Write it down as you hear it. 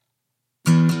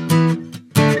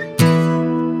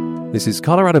This is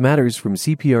Colorado Matters from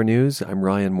CPR News. I'm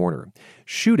Ryan Warner.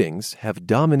 Shootings have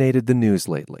dominated the news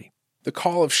lately. The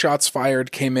call of shots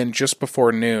fired came in just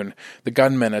before noon. The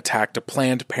gunman attacked a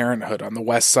Planned Parenthood on the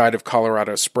west side of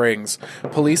Colorado Springs.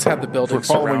 Police had the building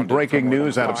surrounded. Following breaking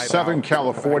news out of Southern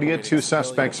California, 2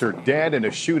 suspects are dead in a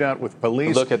shootout with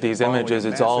police. Look at these images.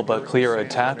 It's all but clear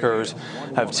attackers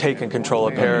have taken control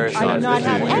of Parrish.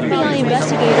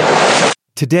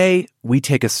 Today, we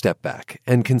take a step back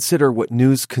and consider what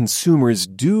news consumers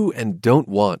do and don't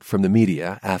want from the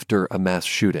media after a mass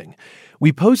shooting.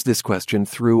 We posed this question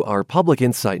through our Public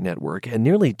Insight Network, and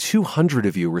nearly 200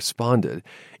 of you responded,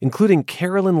 including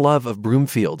Carolyn Love of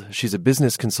Broomfield. She's a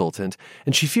business consultant,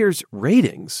 and she fears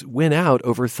ratings win out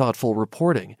over thoughtful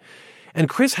reporting. And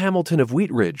Chris Hamilton of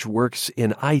Wheat Ridge works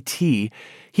in IT.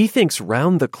 He thinks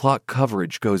round-the-clock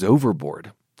coverage goes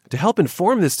overboard. To help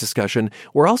inform this discussion,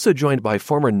 we're also joined by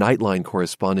former Nightline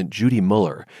correspondent Judy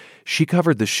Muller. She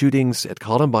covered the shootings at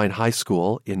Columbine High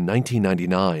School in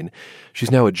 1999.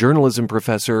 She's now a journalism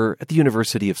professor at the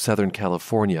University of Southern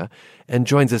California and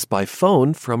joins us by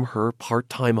phone from her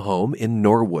part-time home in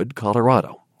Norwood,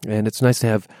 Colorado. And it's nice to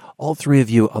have all three of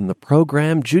you on the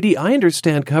program. Judy, I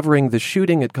understand covering the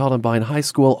shooting at Columbine High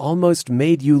School almost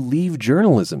made you leave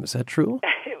journalism. Is that true?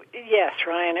 Yes,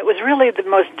 Ryan. It was really the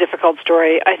most difficult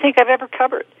story I think I've ever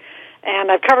covered.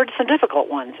 And I've covered some difficult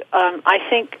ones.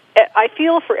 I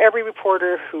feel for every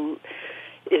reporter who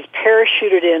is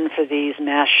parachuted in for these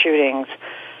mass shootings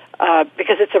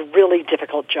because it's a really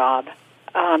difficult job.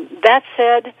 That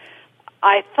said,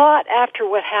 I thought after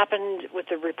what happened with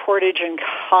the reportage in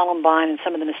Columbine and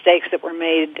some of the mistakes that were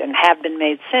made and have been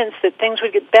made since, that things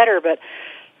would get better. But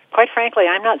quite frankly,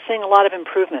 I'm not seeing a lot of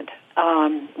improvement.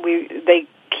 They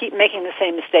keep making the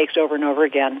same mistakes over and over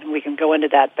again. We can go into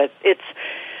that, but it's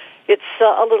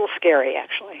a little scary,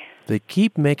 actually. They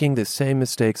keep making the same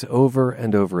mistakes over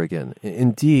and over again.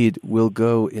 Indeed, we'll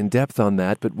go in depth on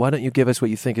that, but why don't you give us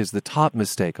what you think is the top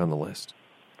mistake on the list?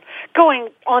 Going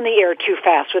on the air too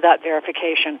fast without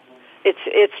verification.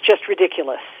 It's just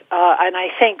ridiculous. And I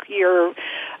think your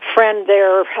friend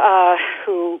there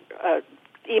who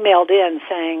emailed in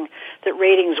saying that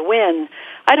ratings win,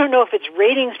 I don't know if it's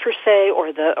ratings per se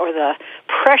or the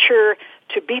pressure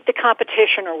to beat the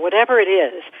competition or whatever it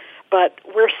is, but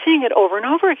we're seeing it over and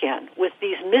over again with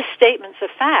these misstatements of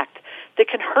fact that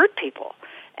can hurt people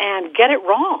and get it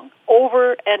wrong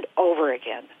over and over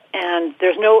again. And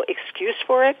there's no excuse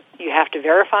for it. You have to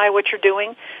verify what you're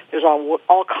doing. There's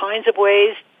all kinds of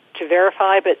ways to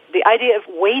verify, but the idea of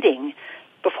waiting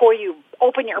before you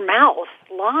open your mouth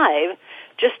live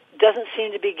just doesn't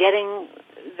seem to be getting,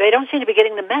 they don't seem to be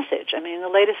getting the message. I mean, the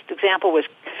latest example was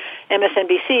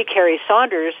MSNBC, Carrie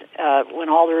Saunders, when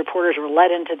all the reporters were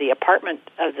led into the apartment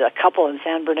of the couple in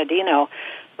San Bernardino,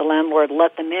 the landlord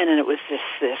let them in, and it was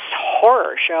this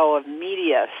horror show of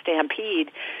media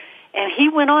stampede. And he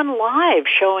went on live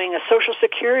showing a Social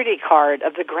Security card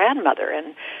of the grandmother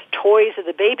and toys of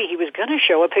the baby. He was going to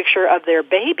show a picture of their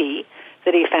baby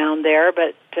that he found there,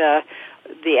 but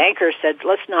the anchor said,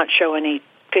 let's not show any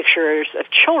pictures of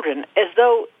children, as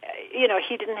though,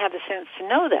 he didn't have the sense to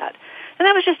know that. And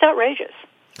that was just outrageous.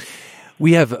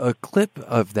 We have a clip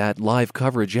of that live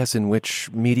coverage, yes, in which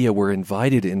media were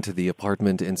invited into the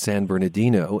apartment in San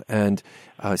Bernardino, and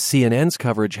CNN's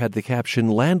coverage had the caption,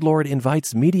 "Landlord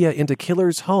invites media into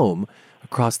killer's home,"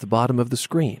 across the bottom of the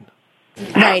screen.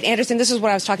 Right, Anderson, this is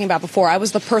what I was talking about before. I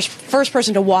was the first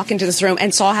person to walk into this room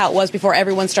and saw how it was before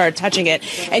everyone started touching it.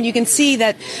 And you can see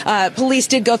that police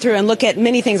did go through and look at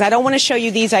many things. I don't want to show you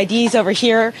these IDs over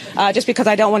here just because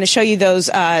I don't want to show you those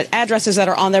addresses that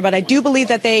are on there, but I do believe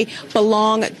that they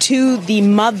belong to the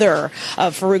mother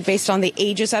of Farouk based on the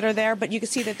ages that are there. But you can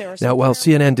see that there are some... Now, while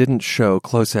CNN didn't show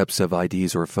close-ups of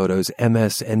IDs or photos,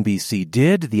 MSNBC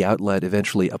did. The outlet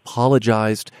eventually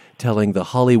apologized, telling The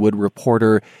Hollywood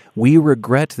Reporter, "We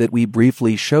regret that we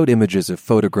briefly showed images of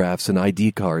photographs and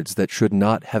ID cards that should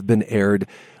not have been aired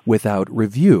without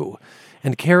review."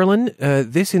 And Carolyn,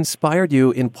 this inspired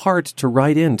you in part to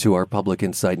write into our Public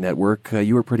Insight Network.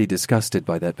 You were pretty disgusted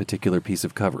by that particular piece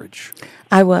of coverage.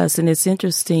 I was, and it's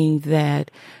interesting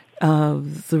that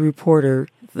the reporter,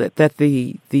 that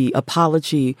the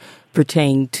apology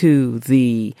pertained to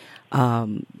the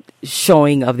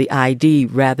showing of the ID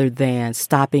rather than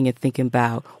stopping and thinking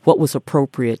about what was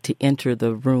appropriate to enter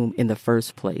the room in the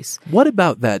first place. What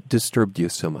about that disturbed you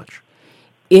so much?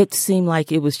 It seemed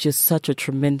like it was just such a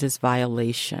tremendous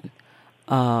violation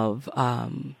of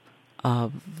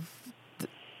the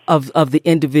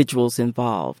individuals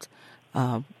involved.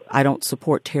 I don't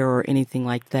support terror or anything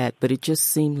like that, but it just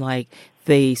seemed like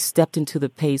they stepped into the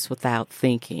pace without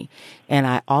thinking. And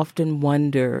I often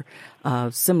wonder,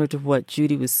 similar to what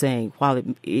Judy was saying, while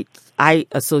I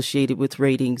associate it with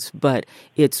ratings, but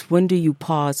it's when do you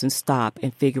pause and stop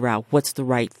and figure out what's the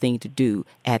right thing to do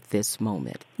at this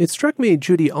moment? It struck me,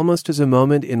 Judy, almost as a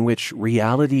moment in which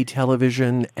reality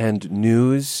television and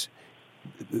news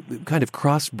kind of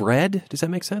crossbred. Does that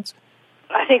make sense?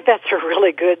 I think that's a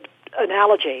really good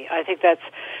analogy. I think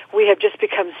we have just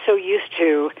become so used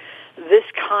to this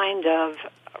kind of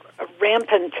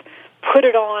rampant put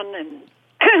it on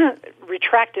and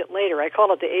retract it later. I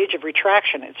call it the age of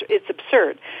retraction. It's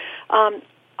absurd.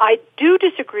 I do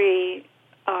disagree.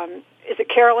 Is it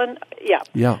Carolyn? Yeah.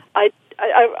 Yeah. I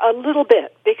a little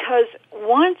bit, because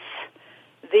once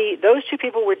those two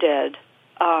people were dead,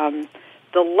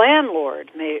 the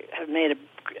landlord may have made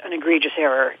an egregious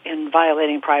error in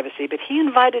violating privacy, but he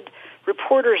invited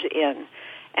reporters in.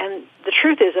 And the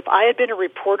truth is, if I had been a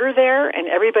reporter there and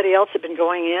everybody else had been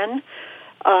going in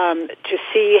to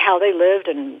see how they lived,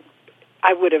 and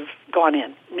I would have gone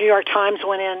in. New York Times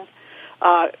went in.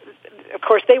 Of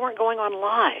course, they weren't going on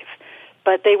live,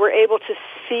 but they were able to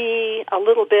see a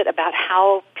little bit about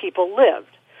how people lived.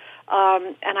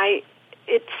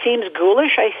 It seems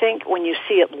ghoulish, I think, when you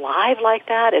see it live like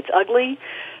that. It's ugly.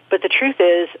 But the truth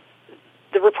is,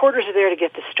 the reporters are there to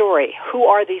get the story. Who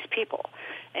are these people?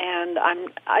 And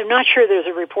I'm not sure there's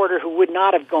a reporter who would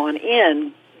not have gone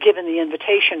in, given the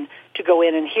invitation to go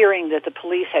in, and hearing that the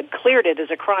police had cleared it as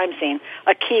a crime scene,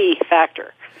 a key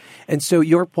factor. And so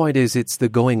your point is it's the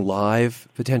going live,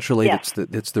 potentially, yes,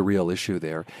 that's the real issue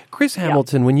there. Chris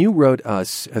Hamilton, when you wrote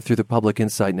us through the Public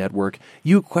Insight Network,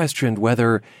 you questioned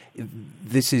whether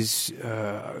this is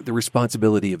the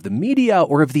responsibility of the media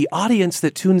or of the audience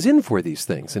that tunes in for these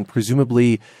things, and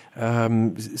presumably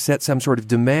set some sort of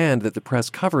demand that the press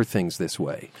cover things this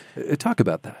way. Talk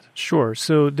about that. Sure.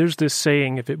 So there's this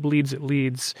saying, if it bleeds, it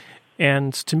leads.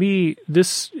 And to me,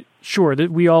 that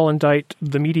we all indict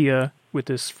the media with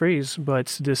this phrase,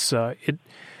 but the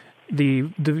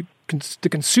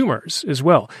consumers as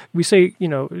well. We say,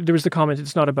 there was the comment,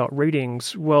 it's not about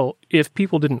ratings. Well, if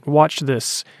people didn't watch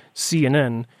this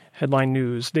CNN headline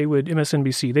news,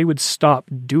 MSNBC, they would stop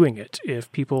doing it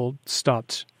if people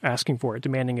stopped asking for it,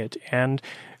 demanding it, and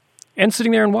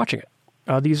sitting there and watching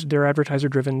it. They're advertiser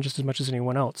driven just as much as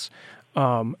anyone else.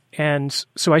 And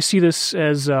so I see this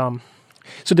as,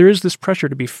 so there is this pressure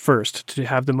to be first, to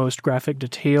have the most graphic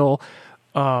detail,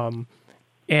 and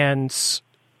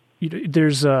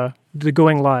there's the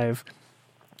going live.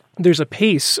 There's a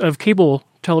pace of cable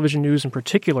television news in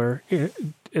particular,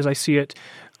 as I see it,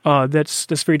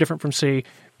 that's very different from, say,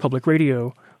 public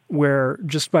radio, where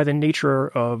just by the nature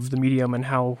of the medium and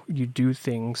how you do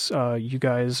things, you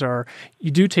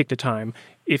do take the time.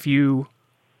 If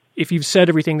you've said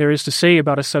everything there is to say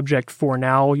about a subject for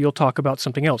now, you'll talk about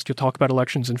something else. You'll talk about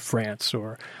elections in France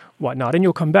or whatnot, and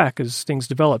you'll come back as things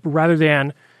develop, rather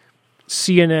than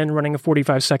CNN running a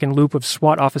 45-second loop of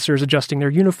SWAT officers adjusting their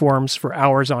uniforms for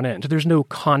hours on end. There's no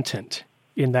content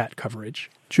in that coverage.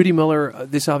 Judy Mueller,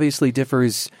 this obviously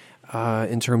differs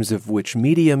in terms of which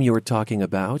medium you're talking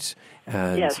about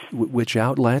and yes, which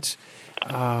outlet.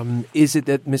 Is it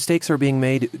that mistakes are being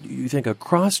made, do you think,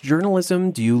 across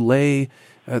journalism? Do you lay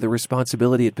the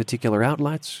responsibility at particular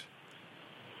outlets?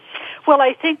 Well,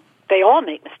 I think they all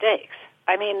make mistakes.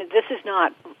 I mean, this is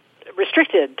not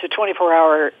restricted to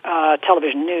 24-hour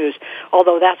television news,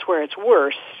 although that's where it's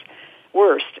worst.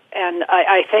 And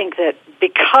I think that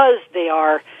because they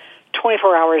are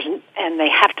 24 hours and they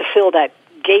have to fill that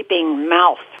gaping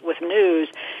mouth with news,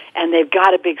 and they've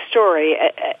got a big story,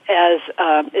 as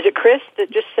is it Chris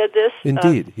that just said this?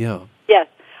 Indeed, yeah. Yes,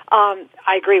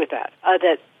 I agree with that.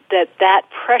 That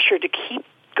pressure to keep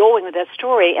going with that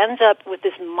story ends up with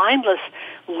this mindless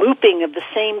looping of the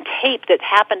same tape that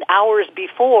happened hours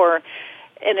before,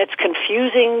 and it's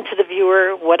confusing to the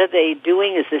viewer. What are they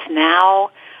doing? Is this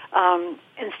now?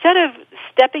 Instead of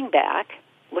stepping back,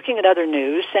 looking at other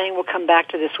news, saying we'll come back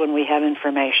to this when we have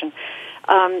information,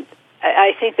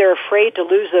 I think they're afraid to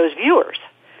lose those viewers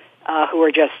who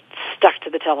are just stuck to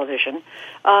the television.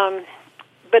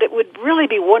 But it would really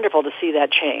be wonderful to see that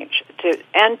change,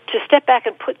 to step back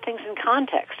and put things in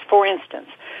context. For instance,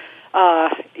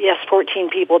 yes, 14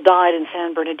 people died in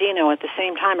San Bernardino. At the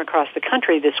same time, across the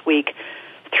country this week,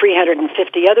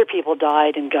 350 other people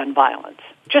died in gun violence.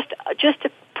 Just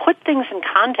to put things in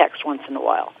context once in a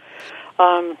while.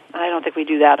 I don't think we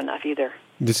do that enough either.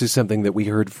 This is something that we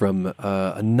heard from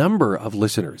a number of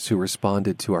listeners who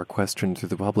responded to our question through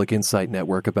the Public Insight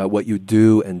Network about what you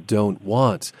do and don't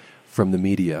want from the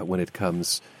media when it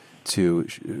comes to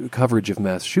coverage of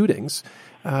mass shootings.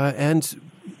 And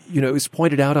it was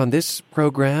pointed out on this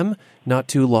program not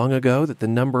too long ago that the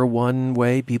number one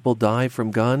way people die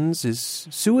from guns is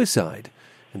suicide.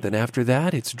 And then after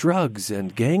that, it's drugs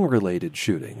and gang-related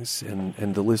shootings,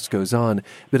 and the list goes on. A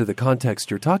bit of the context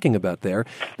you're talking about there.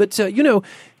 But,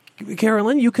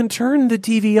 Carolyn, you can turn the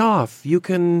TV off. You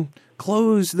can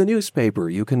close the newspaper.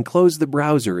 You can close the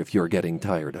browser if you're getting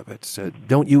tired of it.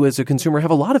 Don't you, as a consumer,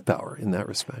 have a lot of power in that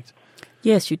respect?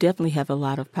 Yes, you definitely have a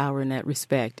lot of power in that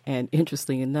respect. And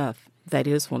interesting enough, that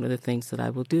is one of the things that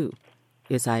I will do,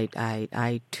 is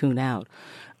I tune out.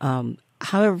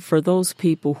 However, for those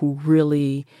people who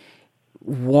really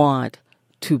want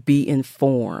to be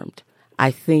informed, I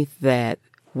think that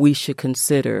we should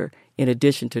consider, in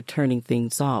addition to turning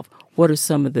things off, what are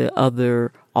some of the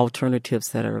other alternatives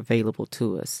that are available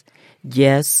to us?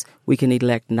 Yes, we can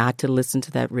elect not to listen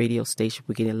to that radio station.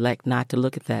 We can elect not to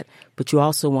look at that. But you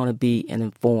also want to be an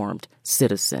informed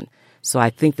citizen. So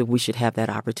I think that we should have that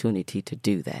opportunity to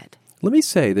do that. Let me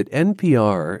say that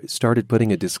NPR started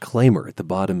putting a disclaimer at the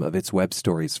bottom of its web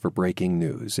stories for breaking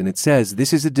news, and it says,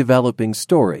 this is a developing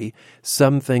story.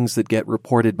 Some things that get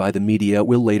reported by the media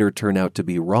will later turn out to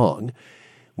be wrong.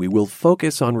 We will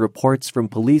focus on reports from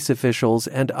police officials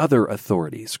and other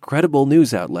authorities, credible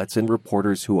news outlets, and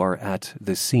reporters who are at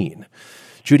the scene.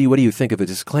 Judy, what do you think of a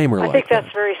disclaimer like that? I think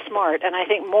that's very smart, and I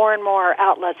think more and more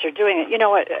outlets are doing it. You know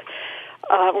what?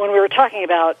 When we were talking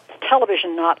about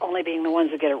television not only being the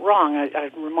ones that get it wrong,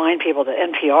 I remind people that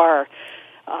NPR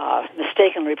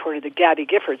mistakenly reported that Gabby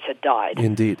Giffords had died.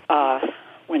 Indeed.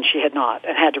 When she had not,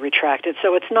 and had to retract it.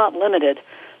 So it's not limited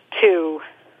to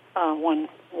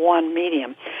one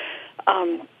medium.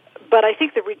 But I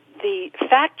think the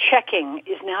fact-checking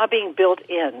is now being built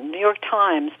in. New York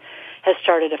Times has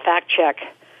started a fact-check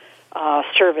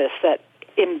service that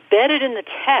embedded in the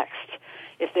text,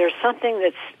 if there's something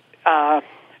that's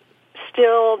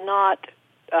still not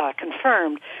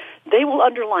confirmed, they will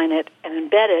underline it and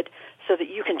embed it so that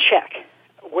you can check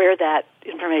where that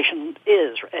information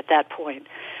is at that point.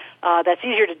 That's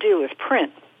easier to do with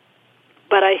print.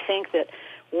 But I think that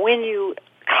when you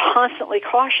constantly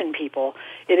caution people,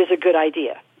 it is a good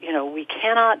idea. We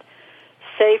cannot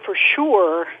say for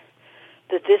sure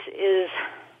that this is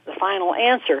the final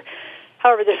answer.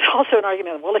 However, there's also an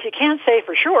argument, well, if you can't say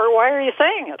for sure, why are you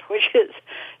saying it? Which is,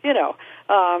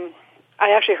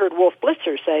 I actually heard Wolf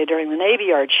Blitzer say during the Navy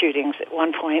Yard shootings at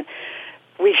one point,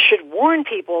 we should warn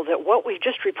people that what we've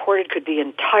just reported could be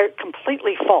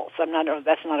completely false. That's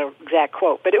not an exact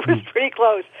quote, but it was pretty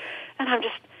close. And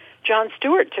Jon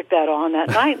Stewart took that on that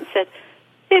night and said,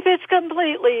 if it's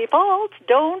completely false,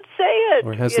 don't say it.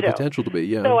 Or it has the potential to be,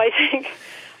 yeah. So I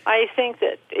think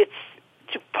that it's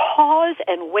to pause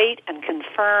and wait and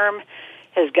confirm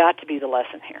has got to be the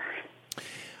lesson here.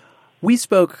 We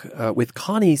spoke with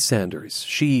Connie Sanders.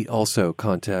 She also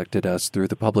contacted us through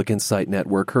the Public Insight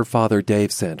Network. Her father,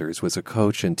 Dave Sanders, was a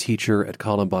coach and teacher at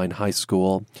Columbine High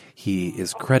School. He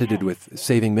is credited with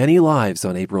saving many lives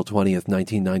on April 20th,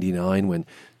 1999, when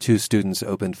 2 students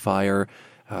opened fire.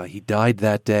 He died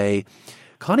that day.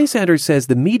 Connie Sanders says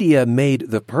the media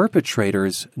made the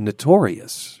perpetrators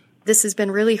notorious. This has been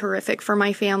really horrific for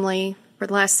my family for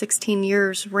the last 16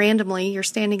 years. Randomly, you're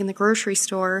standing in the grocery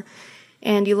store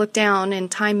and you look down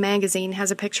and Time magazine has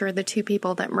a picture of the 2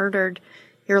 people that murdered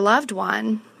your loved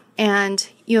one, and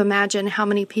you imagine how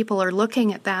many people are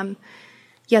looking at them,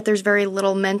 yet there's very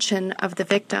little mention of the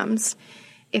victims.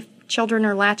 If children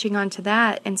are latching onto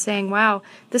that and saying, wow,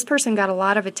 this person got a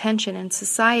lot of attention and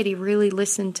society really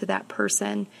listened to that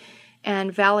person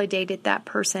and validated that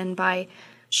person by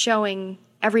showing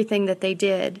everything that they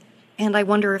did, and I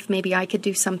wonder if maybe I could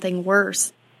do something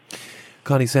worse.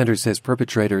 Connie Sanders says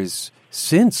perpetrators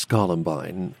since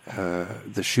Columbine,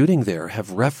 the shooting there,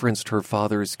 have referenced her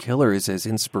father's killers as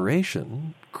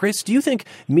inspiration. Chris, do you think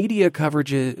media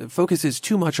coverage focuses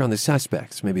too much on the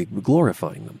suspects, maybe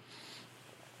glorifying them?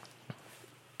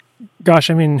 Gosh,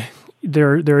 I mean,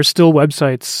 there are still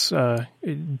websites,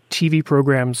 TV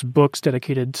programs, books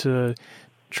dedicated to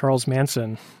Charles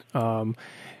Manson.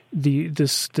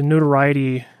 The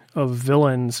notoriety of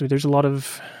villains. There's a lot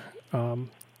of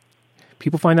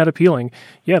people find that appealing.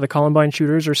 Yeah, the Columbine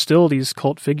shooters are still these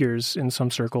cult figures in some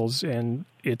circles, and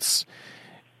it's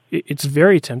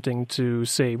very tempting to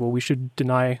say, well, we should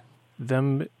deny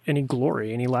them any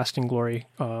glory, any lasting glory,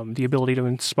 the ability to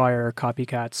inspire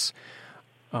copycats.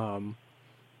 But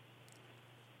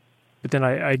then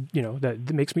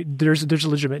that makes me there's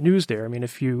legitimate news there. I mean,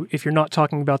 if you're not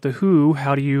talking about the who,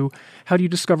 how do you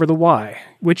discover the why,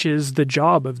 which is the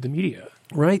job of the media?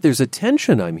 Right. There's a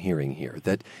tension I'm hearing here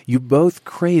that you both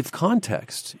crave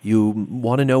context. You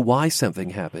want to know why something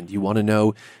happened. You want to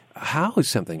know how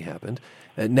something happened.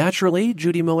 Naturally,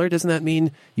 Judy Muller, doesn't that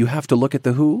mean you have to look at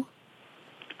the who?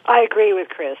 I agree with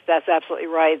Chris. That's absolutely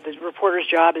right. The reporter's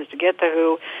job is to get the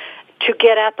who, to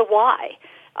get at the why,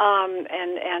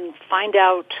 and find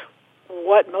out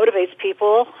what motivates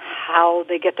people, how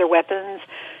they get their weapons,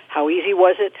 how easy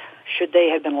was it, should they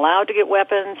have been allowed to get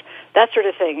weapons, that sort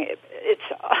of thing.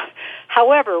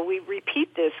 However, we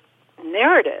repeat this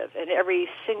narrative, and every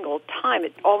single time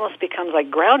it almost becomes like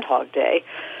Groundhog Day,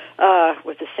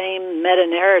 with the same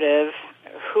meta-narrative.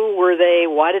 Who were they?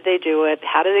 Why did they do it?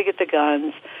 How did they get the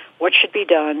guns? What should be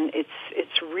done?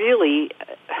 It's really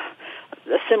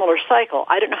a similar cycle.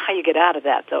 I don't know how you get out of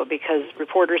that, though, because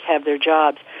reporters have their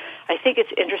jobs. I think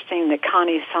it's interesting that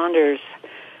Connie Saunders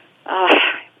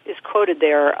is quoted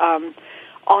there.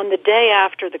 On the day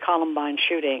after the Columbine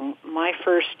shooting, my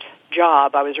first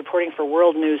job, I was reporting for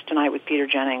World News Tonight with Peter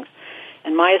Jennings,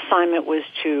 and my assignment was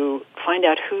to find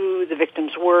out who the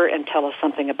victims were and tell us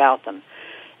something about them.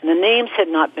 And the names had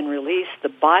not been released. The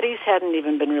bodies hadn't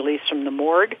even been released from the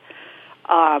morgue.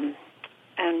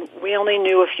 And we only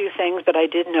knew a few things, but I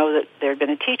did know that there had been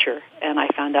a teacher, and I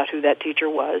found out who that teacher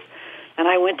was. And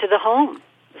I went to the home,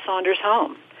 the Saunders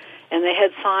home, and they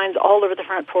had signs all over the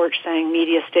front porch saying,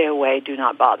 "Media, stay away, do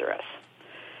not bother us."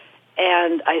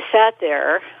 And I sat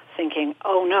there thinking,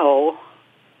 oh no,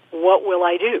 what will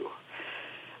I do?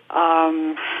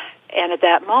 And at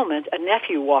that moment, a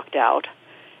nephew walked out,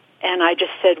 and I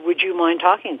just said, "Would you mind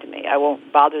talking to me? I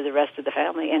won't bother the rest of the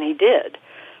family." And he did.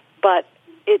 But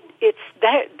it's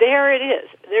that, there it is.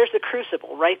 There's the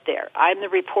crucible right there. I'm the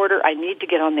reporter. I need to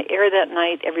get on the air that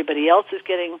night. Everybody else is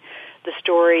getting the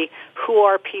story. Who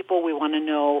are people? We want to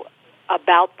know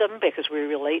about them because we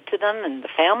relate to them, and the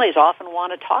families often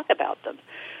want to talk about them.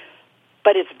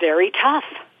 But it's very tough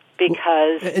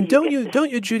because... And don't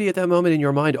you, Judy, at that moment in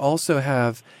your mind also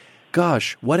have...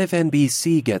 Gosh, what if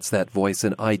NBC gets that voice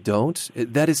and I don't?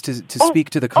 That is to speak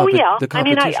to the competition. I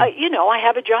mean, I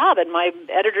have a job, and my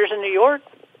editors in New York,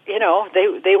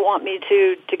 they want me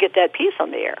to get that piece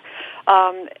on the air,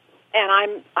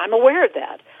 and I'm aware of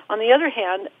that. On the other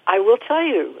hand, I will tell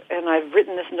you, and I've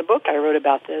written this in the book I wrote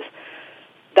about this.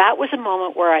 That was a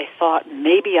moment where I thought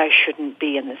maybe I shouldn't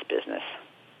be in this business.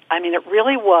 I mean, it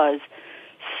really was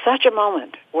such a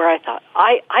moment where I thought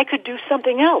I could do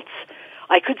something else.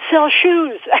 I could sell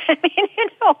shoes. I mean,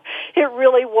 it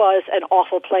really was an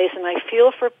awful place, and I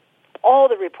feel for all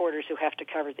the reporters who have to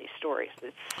cover these stories.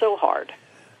 It's so hard.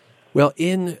 Well,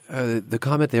 in the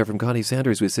comment there from Connie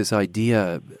Saunders was this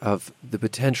idea of the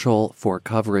potential for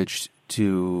coverage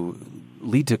to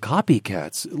lead to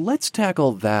copycats. Let's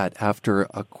tackle that after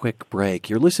a quick break.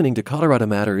 You're listening to Colorado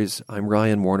Matters. I'm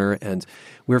Ryan Warner, and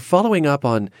we're following up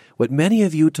on what many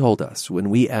of you told us when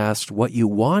we asked what you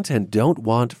want and don't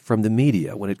want from the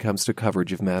media when it comes to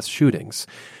coverage of mass shootings.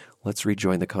 Let's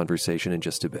rejoin the conversation in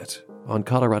just a bit on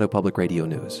Colorado Public Radio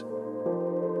News.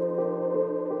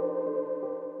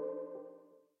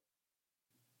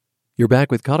 You're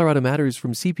back with Colorado Matters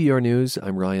from CPR News.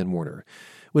 I'm Ryan Warner.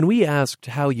 When we asked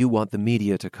how you want the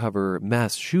media to cover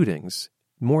mass shootings,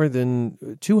 more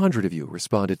than 200 of you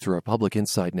responded through our Public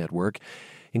Insight Network,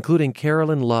 including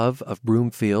Carolyn Love of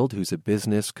Broomfield, who's a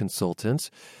business consultant,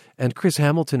 and Chris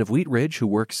Hamilton of Wheat Ridge, who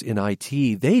works in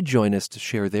IT. They join us to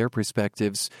share their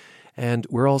perspectives. And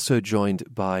we're also joined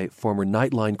by former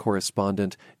Nightline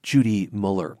correspondent Judy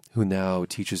Muller, who now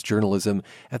teaches journalism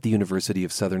at the University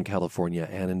of Southern California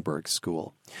Annenberg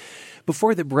School.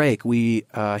 Before the break, we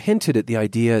hinted at the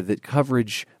idea that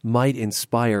coverage might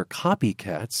inspire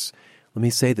copycats. Let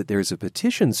me say that there's a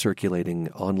petition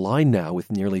circulating online now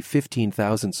with nearly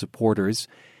 15,000 supporters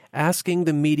asking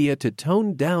the media to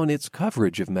tone down its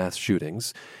coverage of mass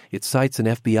shootings. It cites an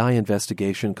FBI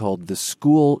investigation called The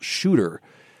School Shooter,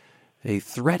 a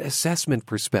threat assessment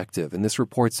perspective. And this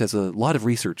report says a lot of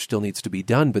research still needs to be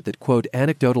done, but that, quote,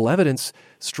 anecdotal evidence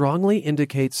strongly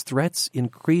indicates threats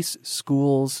increase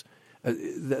schools,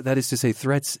 that is to say,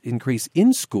 threats increase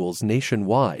in schools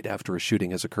nationwide after a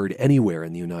shooting has occurred anywhere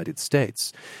in the United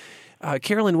States.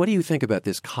 Carolyn, what do you think about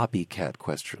this copycat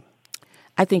question?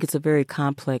 I think it's a very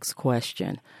complex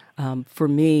question. For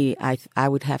me, I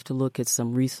would have to look at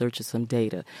some research and some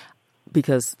data,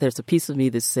 because there's a piece of me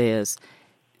that says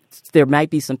there might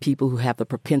be some people who have the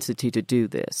propensity to do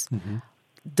this. Mm-hmm.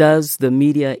 Does the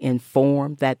media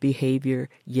inform that behavior?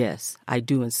 Yes, I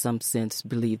do in some sense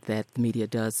believe that the media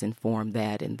does inform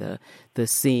that and the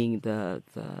seeing the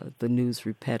news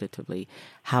repetitively.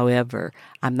 However,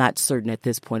 I'm not certain at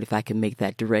this point if I can make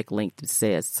that direct link that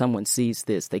says someone sees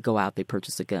this, they go out, they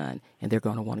purchase a gun, and they're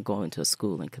going to want to go into a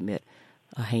school and commit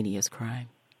a heinous crime.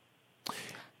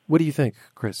 What do you think,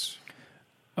 Chris?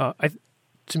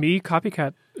 To me,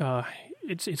 copycat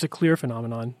it's a clear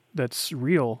phenomenon that's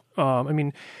real. I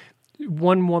mean,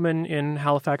 one woman in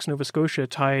Halifax, Nova Scotia,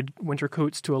 tied winter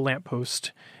coats to a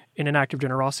lamppost in an act of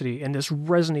generosity, and this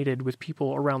resonated with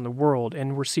people around the world,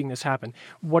 and we're seeing this happen.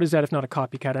 What is that if not a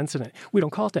copycat incident? We don't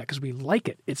call it that because we like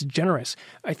it. It's generous.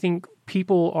 I think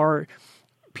people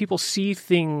see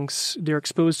things, they're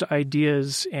exposed to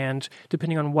ideas, and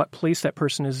depending on what place that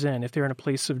person is in, if they're in a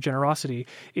place of generosity,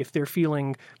 if they're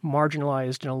feeling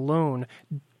marginalized and alone,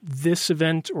 this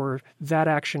event or that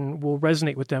action will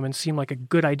resonate with them and seem like a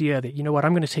good idea that, you know what,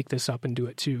 I'm going to take this up and do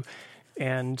it too.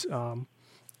 And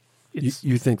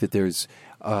you think that there's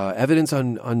evidence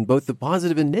on both the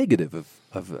positive and negative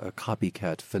of a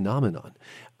copycat phenomenon.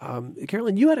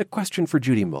 Carolyn, you had a question for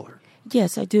Judy Mueller.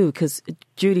 Yes, I do, because,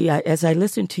 Judy, as I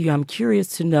listen to you, I'm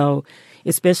curious to know,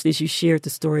 especially as you shared the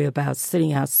story about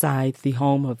sitting outside the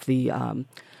home of the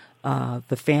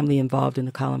family involved in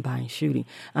the Columbine shooting.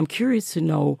 I'm curious to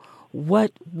know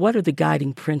what are the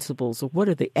guiding principles or what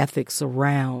are the ethics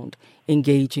around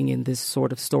engaging in this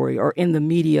sort of story or in the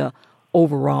media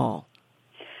overall?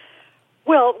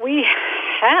 Well, we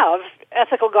have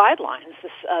ethical guidelines. The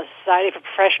Society for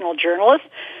Professional Journalists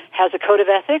has a code of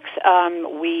ethics.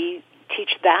 We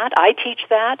teach that. I teach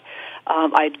that.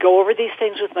 I'd go over these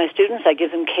things with my students. I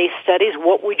give them case studies.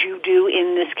 What would you do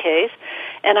in this case?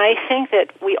 And I think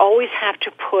that we always have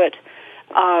to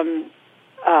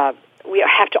we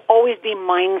have to always be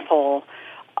mindful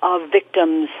of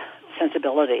victims'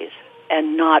 sensibilities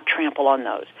and not trample on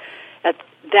those.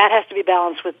 That has to be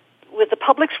balanced with the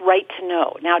public's right to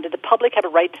know. Now, did the public have a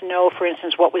right to know, for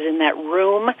instance, what was in that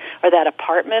room or that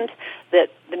apartment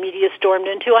that the media stormed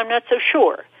into? I'm not so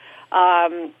sure.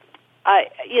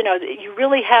 You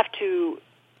really have to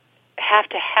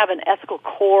have an ethical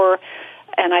core,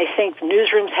 and I think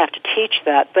newsrooms have to teach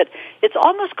that. But it's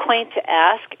almost quaint to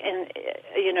ask,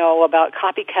 about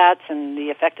copycats and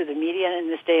the effect of the media in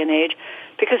this day and age,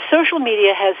 because social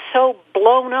media has so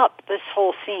blown up this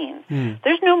whole scene.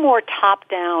 There's no more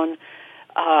top-down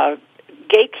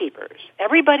gatekeepers.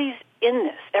 Everybody's in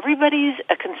this. Everybody's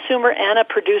a consumer and a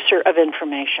producer of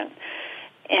information.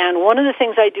 And one of the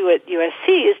things I do at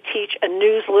USC is teach a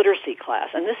news literacy class,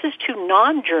 and this is to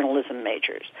non-journalism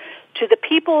majors, to the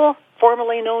people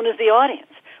formerly known as the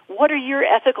audience. What are your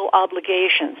ethical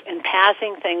obligations in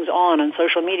passing things on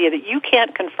social media that you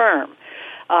can't confirm,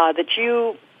 that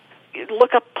you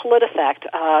look up PolitiFact,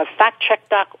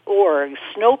 factcheck.org,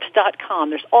 Snopes.com.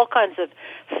 There's all kinds of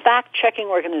fact-checking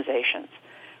organizations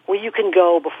where you can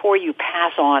go before you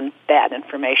pass on bad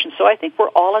information. So I think we're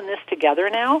all in this together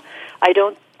now. I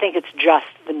don't think it's just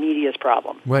the media's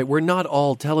problem. Right. We're not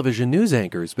all television news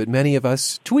anchors, but many of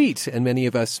us tweet and many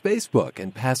of us Facebook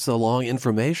and pass along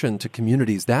information to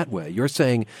communities that way. You're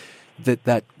saying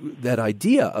that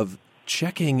idea of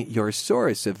checking your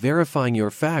source, of verifying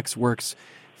your facts, works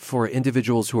for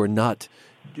individuals who are not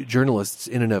journalists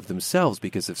in and of themselves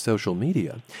because of social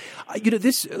media.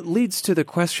 This leads to the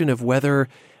question of whether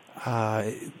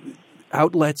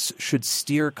outlets should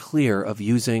steer clear of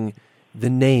using the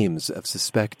names of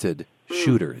suspected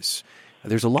shooters.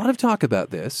 There's a lot of talk about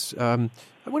this. I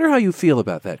wonder how you feel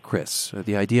about that, Chris,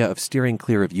 the idea of steering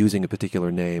clear of using a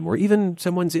particular name or even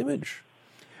someone's image.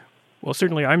 Well,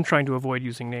 certainly I'm trying to avoid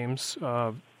using names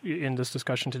in this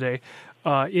discussion today.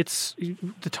 It's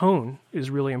the tone is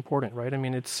really important, right? I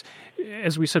mean, it's,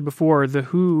 as we said before, the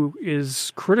who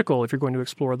is critical if you're going to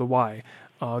explore the why.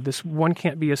 This one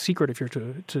can't be a secret if you're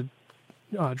to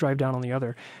drive down on the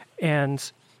other.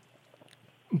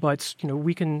 But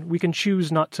we can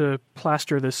choose not to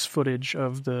plaster this footage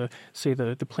of the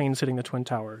planes hitting the Twin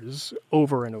Towers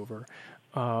over and over.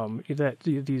 That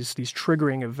these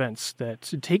triggering events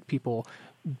that take people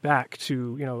back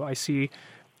to, I see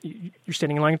you're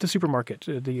standing in line at the supermarket,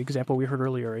 the example we heard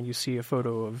earlier, and you see a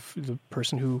photo of the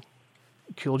person who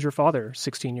killed your father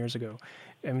 16 years ago.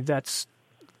 I mean,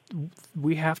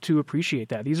 we have to appreciate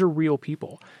that. These are real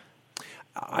people.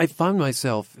 I found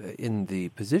myself in the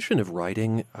position of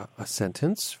writing a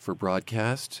sentence for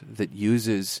broadcast that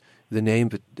uses the name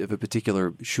of a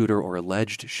particular shooter or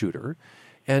alleged shooter.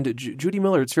 And Judy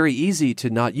Mueller, it's very easy to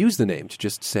not use the name, to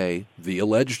just say the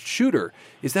alleged shooter.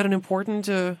 Is that an important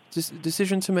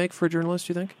decision to make for a journalist,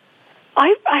 do you think?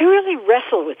 I really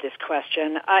wrestle with this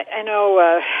question. I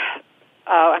know,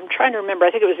 I'm trying to remember,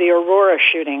 I think it was the Aurora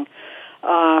shooting,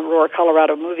 Aurora,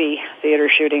 Colorado movie theater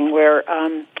shooting, where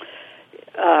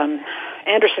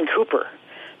Anderson Cooper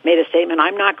made a statement,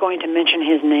 I'm not going to mention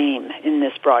his name in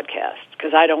this broadcast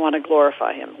because I don't want to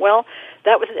glorify him. Well,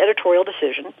 that was an editorial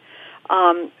decision.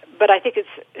 But I think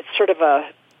it's sort of a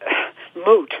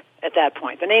moot at that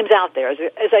point. The name's out there. As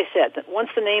I said, once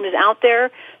the name is out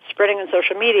there, spreading on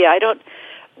social media.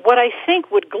 What I think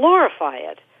would glorify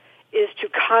it is to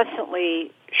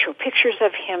constantly show pictures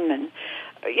of him, and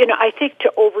I think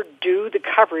to overdo the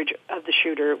coverage of the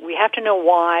shooter. We have to know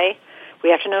why, we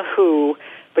have to know who,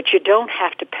 but you don't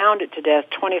have to pound it to death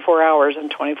 24 hours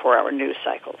and 24-hour news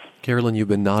cycles. Carolyn, you've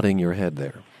been nodding your head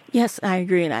there. Yes, I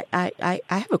agree, and I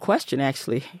have a question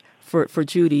actually for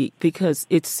Judy, because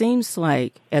it seems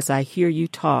like as I hear you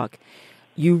talk,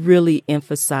 you really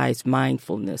emphasize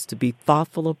mindfulness, to be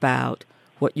thoughtful about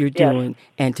what you're doing,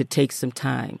 and to take some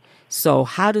time. So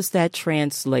how does that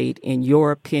translate, in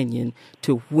your opinion,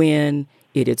 to when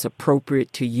it is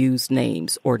appropriate to use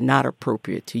names or not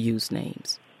appropriate to use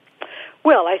names?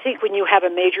 Well, I think when you have a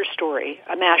major story,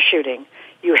 a mass shooting,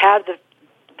 you have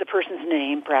the person's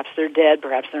name, perhaps they're dead,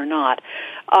 perhaps they're not.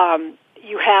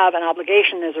 You have an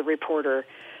obligation as a reporter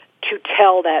to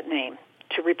tell that name,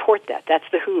 to report that. That's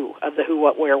the who of the who,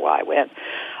 what, where, why, when.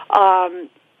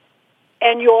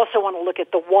 And you also want to look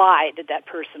at the why did that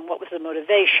person, what was the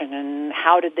motivation, and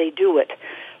how did they do it.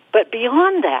 But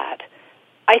beyond that,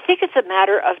 I think it's a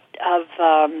matter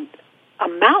of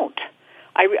amount.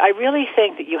 I really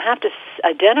think that you have to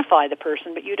identify the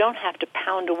person, but you don't have to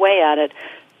pound away at it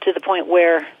to the point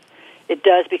where it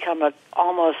does become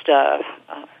almost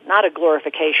not a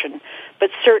glorification, but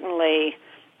certainly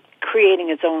creating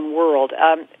its own world.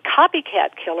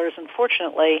 Copycat killers,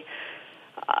 unfortunately,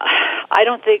 I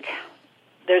don't think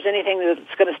there's anything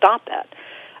that's going to stop that.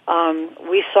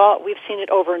 We've seen it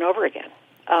over and over again.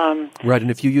 Right, and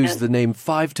if you use the name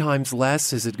 5 times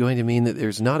less, is it going to mean that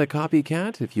there's not a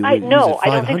copycat? If you use it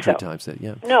 500 times that,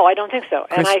 yeah. No, I don't think so.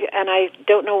 And I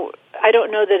don't know. I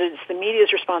don't know that it's the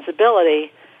media's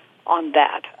responsibility on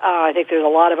that. I think there's a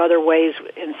lot of other ways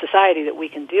in society that we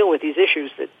can deal with these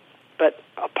issues, but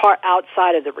apart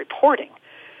outside of the reporting.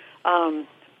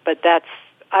 But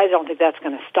I don't think that's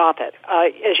going to stop it.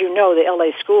 As you know, the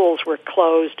LA schools were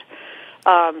closed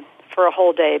for a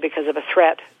whole day because of a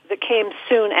threat that came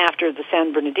soon after the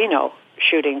San Bernardino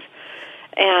shootings.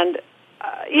 And,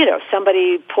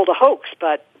 somebody pulled a hoax,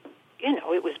 but,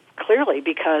 it was clearly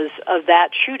because of that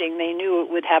shooting they knew it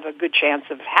would have a good chance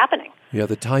of happening. Yeah,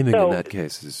 the timing in that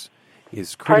case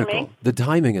is critical. Pardon me? The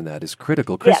timing in that is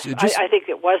critical. Yes, I think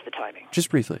it was the timing. Just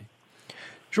briefly.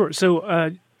 Sure.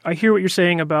 So I hear what you're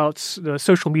saying about the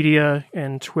social media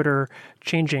and Twitter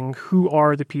changing who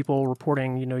are the people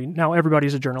reporting. Now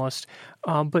everybody's a journalist,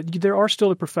 but there are still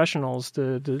the professionals,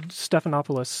 the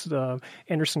Stephanopoulos,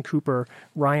 Anderson Cooper,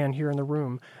 Ryan here in the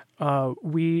room.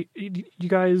 You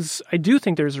guys, I do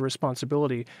think there's a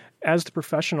responsibility as the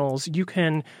professionals. You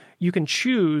can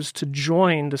choose to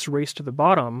join this race to the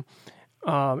bottom,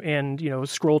 and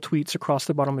scroll tweets across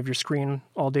the bottom of your screen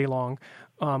all day long.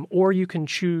 Or you can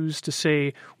choose to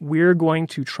say, we're going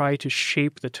to try to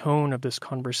shape the tone of this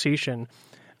conversation.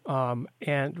 And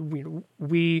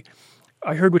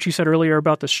I heard what you said earlier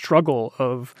about the struggle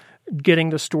of getting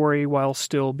the story while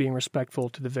still being respectful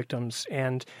to the victims.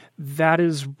 And that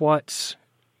is what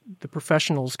the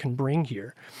professionals can bring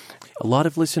here. A lot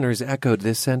of listeners echoed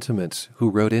this sentiment who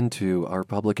wrote into our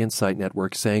Public Insight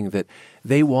Network saying that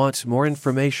they want more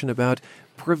information about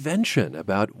prevention,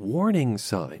 about warning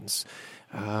signs.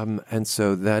 And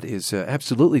so that is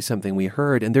absolutely something we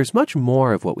heard. And there's much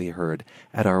more of what we heard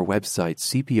at our website,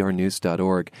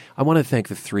 cprnews.org. I want to thank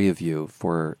the three of you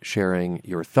for sharing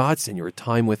your thoughts and your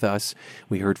time with us.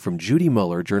 We heard from Judy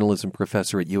Muller, journalism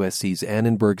professor at USC's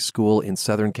Annenberg School in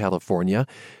Southern California.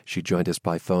 She joined us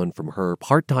by phone from her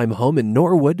part-time home in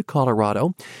Norwood,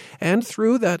 Colorado. And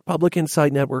through that Public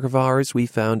Insight Network of ours, we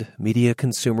found media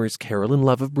consumers Carolyn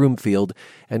Love of Broomfield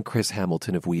and Chris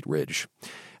Hamilton of Wheat Ridge.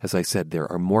 As I said,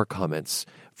 there are more comments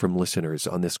from listeners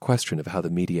on this question of how the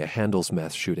media handles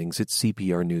mass shootings at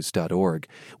cprnews.org,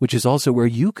 which is also where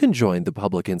you can join the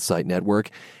Public Insight Network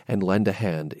and lend a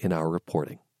hand in our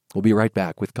reporting. We'll be right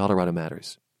back with Colorado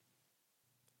Matters.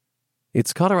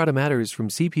 It's Colorado Matters from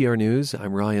CPR News.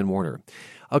 I'm Ryan Warner.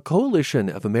 A coalition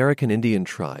of American Indian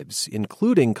tribes,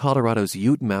 including Colorado's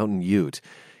Ute Mountain Ute,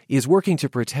 is working to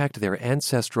protect their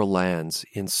ancestral lands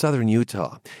in southern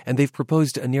Utah, and they've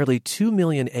proposed a nearly 2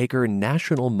 million-acre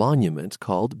national monument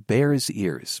called Bears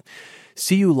Ears.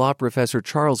 CU law professor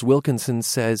Charles Wilkinson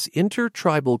says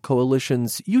intertribal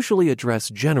coalitions usually address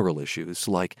general issues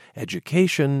like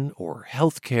education or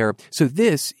health care, so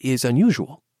this is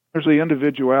unusual. There's the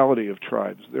individuality of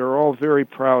tribes. They're all very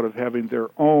proud of having their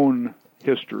own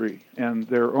history and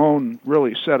their own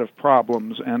really set of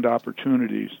problems and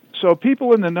opportunities. So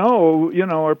people in the know,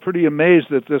 are pretty amazed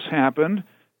that this happened.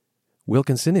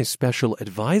 Wilkinson is special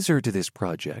advisor to this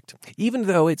project. Even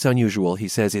though it's unusual, he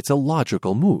says it's a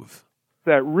logical move.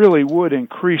 That really would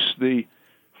increase the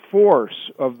force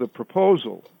of the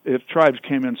proposal, if tribes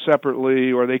came in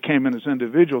separately or they came in as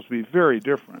individuals, would be very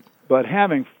different. But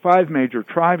having 5 major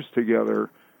tribes together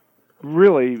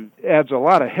really adds a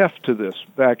lot of heft to this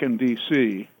back in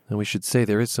D.C. And we should say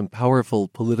there is some powerful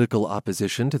political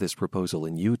opposition to this proposal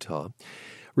in Utah.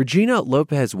 Regina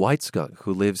Lopez Whiteskunk,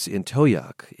 who lives in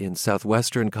Toyac in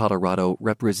southwestern Colorado,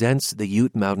 represents the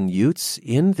Ute Mountain Utes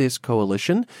in this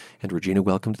coalition. And Regina,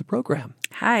 welcome to the program.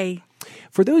 Hi.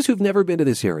 For those who've never been to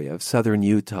this area of southern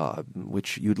Utah,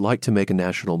 which you'd like to make a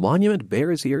national monument,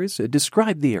 Bears Ears,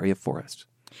 describe the area for us.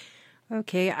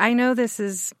 Okay, I know this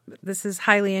is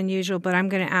highly unusual, but I'm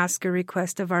going to ask a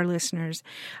request of our listeners.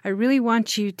 I really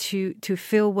want you to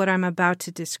feel what I'm about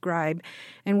to describe.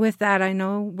 And with that, I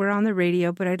know we're on the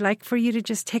radio, but I'd like for you to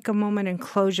just take a moment and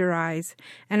close your eyes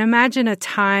and imagine a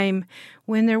time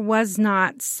when there was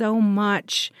not so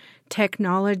much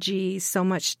technology, so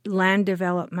much land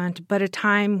development, but a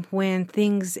time when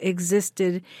things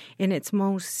existed in its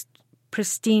most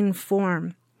pristine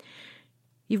form.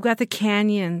 You've got the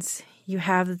canyons. You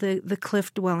have the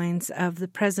cliff dwellings of the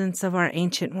presence of our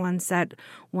ancient ones that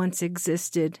once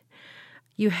existed.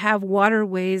 You have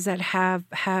waterways that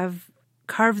have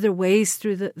carved their ways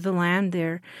through the land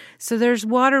there. So there's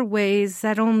waterways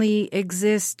that only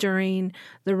exist during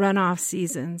the runoff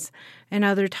seasons, and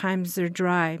other times they're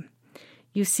dry.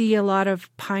 You see a lot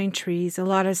of pine trees, a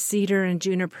lot of cedar and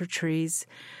juniper trees.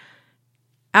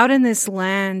 Out in this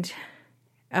land,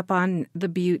 up on the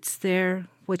buttes there,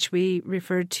 which we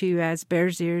refer to as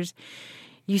Bears Ears,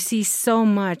 you see so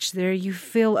much there. You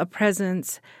feel a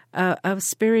presence of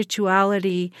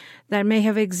spirituality that may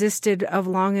have existed of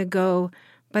long ago,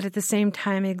 but at the same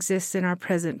time exists in our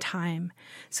present time.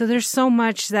 So there's so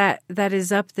much that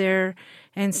is up there,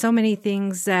 and so many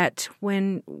things that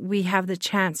when we have the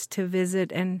chance to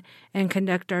visit and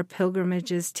conduct our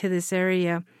pilgrimages to this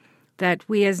area, that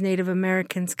we as Native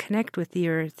Americans connect with the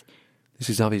earth. This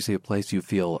is obviously a place you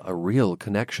feel a real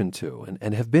connection to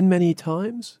and have been many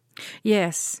times?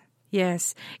 Yes.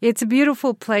 It's a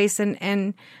beautiful place,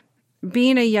 and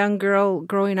being a young girl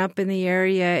growing up in the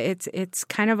area, it's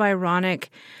kind of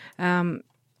ironic,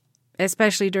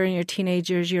 especially during your teenage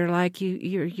years. You're like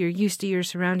you're used to your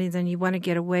surroundings and you want to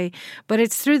get away, but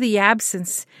it's through the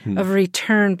absence of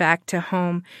return back to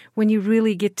home when you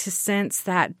really get to sense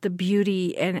that the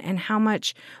beauty and how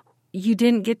much you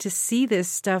didn't get to see this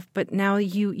stuff, but now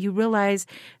you realize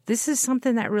this is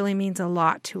something that really means a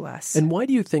lot to us. And why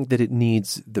do you think that it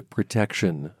needs the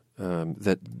protection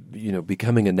that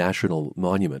becoming a national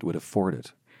monument would afford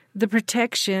it? The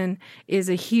protection is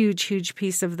a huge, huge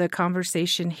piece of the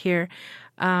conversation here.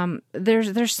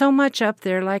 There's so much up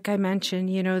there. Like I mentioned,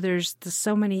 there's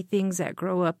so many things that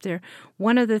grow up there.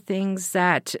 One of the things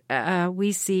that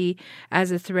we see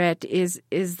as a threat is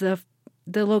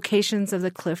the locations of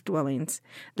the cliff dwellings,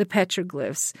 the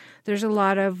petroglyphs. There's a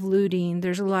lot of looting.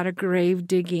 There's a lot of grave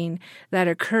digging that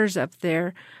occurs up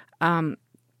there.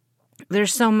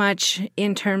 There's so much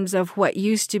in terms of what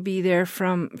used to be there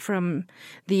from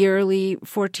the early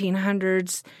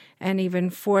 1400s and even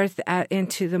forth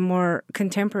into the more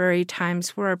contemporary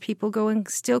times, where our people go and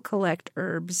still collect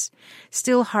herbs,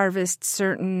 still harvest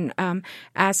certain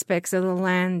aspects of the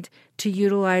land to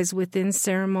utilize within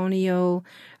ceremonial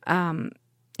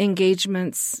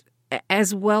engagements,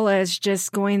 as well as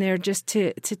just going there just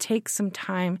to take some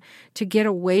time to get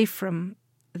away from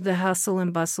the hustle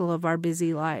and bustle of our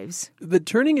busy lives. But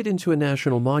turning it into a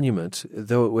national monument,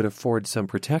 though it would afford some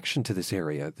protection to this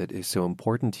area that is so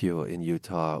important to you in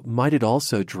Utah, might it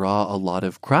also draw a lot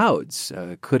of crowds?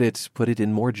 Could it put it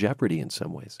in more jeopardy in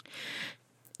some ways?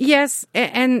 Yes,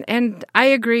 and I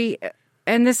agree.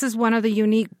 And this is one of the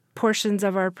unique portions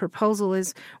of our proposal.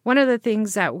 Is one of the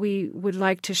things that we would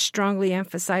like to strongly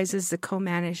emphasize is the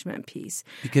co-management piece.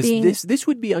 Because this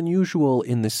would be unusual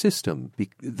in the system.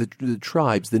 The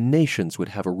tribes, the nations would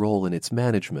have a role in its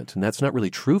management, and that's not really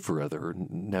true for other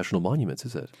national monuments,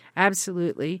 is it?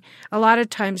 Absolutely. A lot of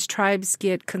times tribes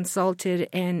get consulted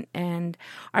and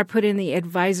are put in the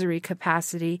advisory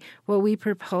capacity. What we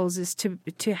propose is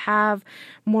to have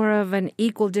more of an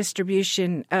equal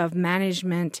distribution of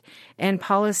management and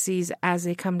policies as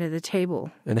they come to the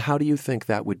table. And how do you think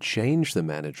that would change the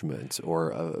management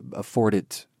or afford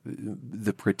it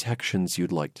the protections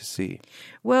you'd like to see?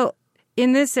 Well,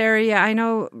 in this area, I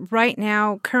know right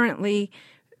now, currently,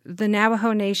 the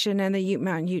Navajo Nation and the Ute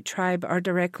Mountain Ute Tribe are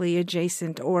directly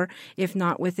adjacent, or if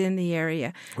not within the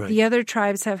area. Right. The other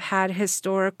tribes have had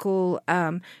historical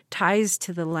ties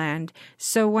to the land.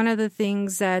 So one of the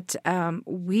things that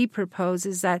we propose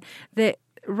is that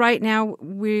right now,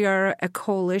 we are a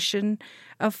coalition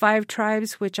of 5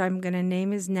 tribes, which I'm going to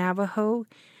name as Navajo,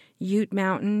 Ute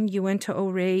Mountain, Uinta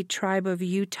Ouray Tribe of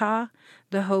Utah,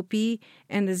 the Hopi,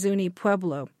 and the Zuni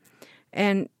Pueblo.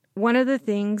 And one of the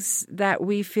things that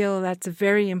we feel that's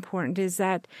very important is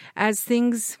that as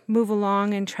things move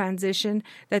along and transition,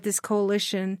 that this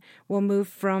coalition will move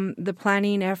from the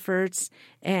planning efforts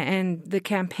and the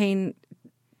campaign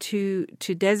to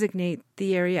designate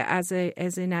the area as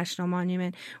a national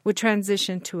monument would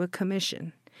transition to a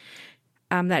commission.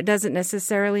 That doesn't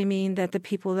necessarily mean that the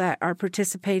people that are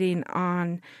participating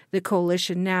on the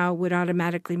coalition now would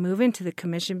automatically move into the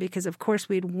commission, because, of course,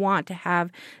 we'd want to have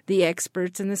the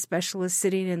experts and the specialists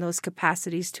sitting in those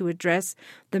capacities to address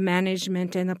the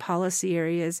management and the policy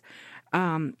areas.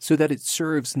 So that it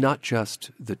serves not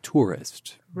just the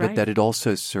tourist, right, but that it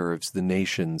also serves the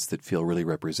nations that feel really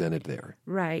represented there.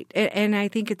 Right. And I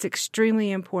think it's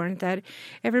extremely important that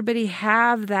everybody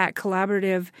have that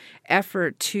collaborative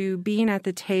effort to being at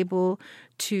the table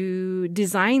to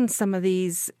design some of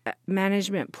these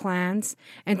management plans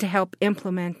and to help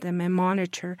implement them and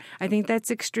monitor. I think that's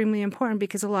extremely important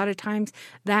because a lot of times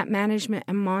that management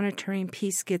and monitoring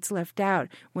piece gets left out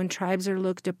when tribes are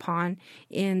looked upon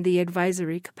in the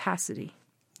advisory capacity.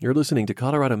 You're listening to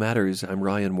Colorado Matters. I'm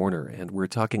Ryan Warner, and we're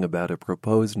talking about a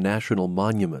proposed national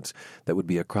monument that would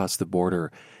be across the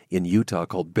border in Utah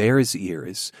called Bears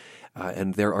Ears.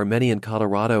 And there are many in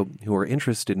Colorado who are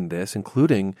interested in this,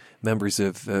 including members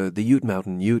of the Ute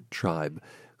Mountain Ute tribe,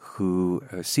 who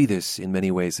see this in many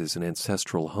ways as an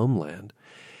ancestral homeland.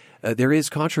 There is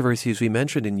controversy, as we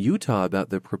mentioned, in Utah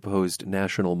about the proposed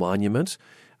national monument,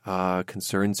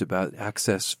 concerns about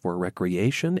access for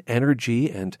recreation, energy,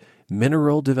 and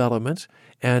mineral development,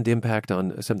 and impact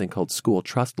on something called school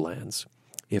trust lands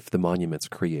if the monument's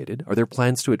created. Are there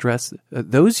plans to address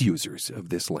those users of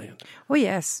this land? Oh,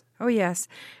 yes. Oh, yes.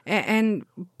 And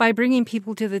by bringing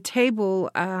people to the table,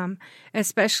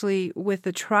 especially with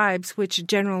the tribes, which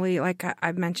generally, like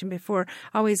I've mentioned before,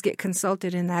 always get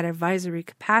consulted in that advisory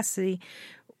capacity,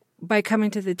 by coming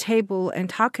to the table and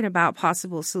talking about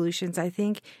possible solutions, I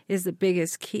think is the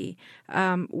biggest key.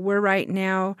 We're right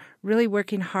now really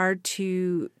working hard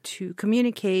to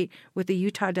communicate with the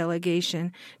Utah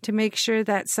delegation to make sure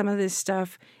that some of this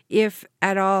stuff, if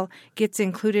at all, gets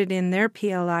included in their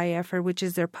PLI effort, which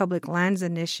is their Public Lands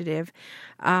Initiative.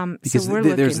 Because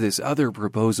there's this other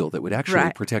proposal that would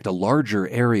actually protect a larger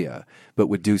area, but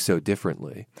would do so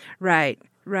differently. Right.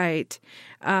 Right.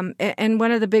 And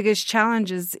one of the biggest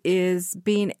challenges is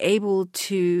being able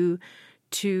to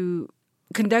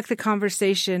conduct the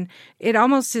conversation. It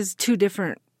almost is two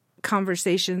different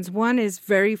conversations. One is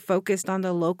very focused on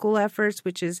the local efforts,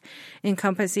 which is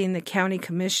encompassing the county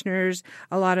commissioners,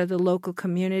 a lot of the local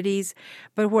communities.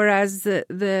 But whereas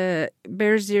the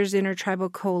Bears Ears Intertribal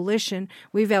Coalition,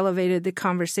 we've elevated the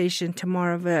conversation to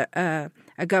more of a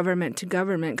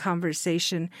government-to-government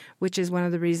conversation, which is one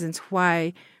of the reasons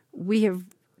why we have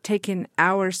taken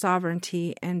our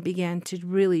sovereignty and began to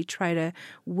really try to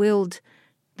wield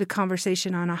the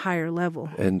conversation on a higher level.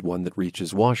 And one that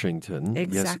reaches Washington.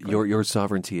 Exactly. Yes, your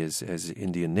sovereignty as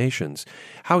Indian nations.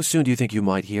 How soon do you think you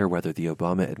might hear whether the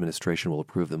Obama administration will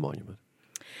approve the monument?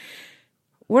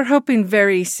 We're hoping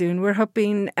very soon. We're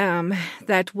hoping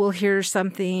that we'll hear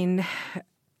something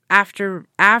after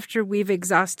we've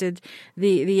exhausted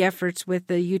the efforts with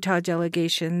the Utah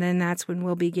delegation. Then that's when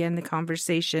we'll begin the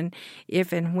conversation,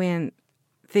 if and when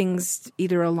things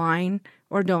either align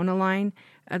or don't align.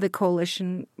 The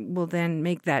coalition will then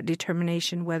make that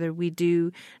determination whether we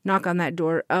do knock on that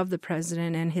door of the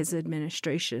president and his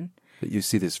administration. But you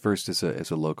see this first as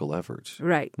a local effort.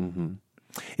 Right. Mm-hmm.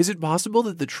 Is it possible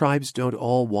that the tribes don't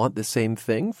all want the same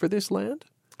thing for this land?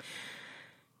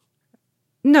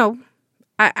 No,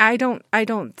 I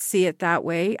don't see it that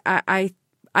way.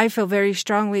 I feel very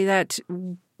strongly that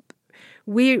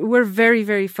we're very,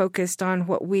 very focused on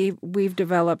what we've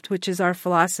developed, which is our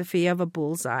philosophy of a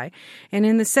bullseye. And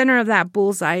in the center of that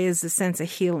bullseye is the sense of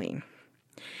healing.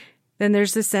 Then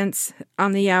there's the sense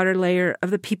on the outer layer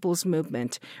of the people's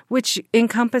movement, which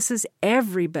encompasses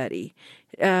everybody,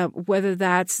 whether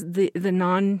that's the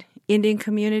non-Indian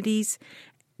communities,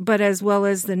 but as well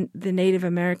as the Native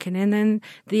American. And then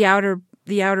the outer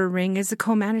ring is the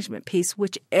co-management piece,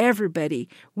 which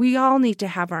we all need to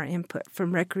have our input,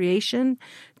 from recreation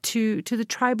to the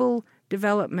tribal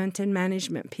development and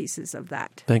management pieces of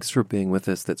that. Thanks for being with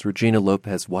us. That's Regina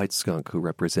Lopez Whiteskunk, who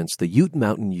represents the Ute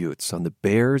Mountain Utes on the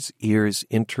Bears Ears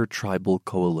Intertribal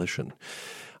Coalition.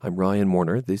 I'm Ryan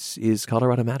Warner. This is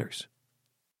Colorado Matters.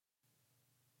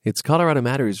 It's Colorado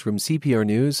Matters from CPR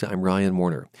News. I'm Ryan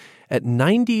Warner. At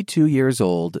 92 years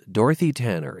old, Dorothy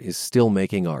Tanner is still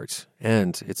making art,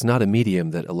 and it's not a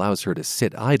medium that allows her to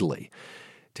sit idly.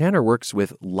 Tanner works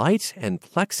with light and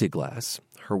plexiglass.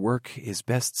 Her work is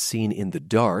best seen in the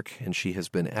dark, and she has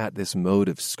been at this mode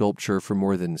of sculpture for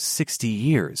more than 60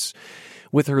 years.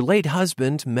 With her late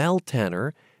husband, Mel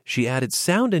Tanner, she added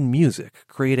sound and music,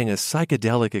 creating a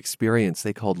psychedelic experience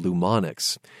they called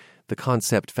Lumonics. The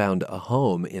concept found a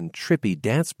home in trippy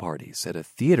dance parties at a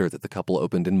theater that the couple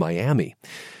opened in Miami.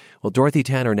 Well, Dorothy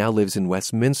Tanner now lives in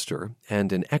Westminster,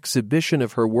 and an exhibition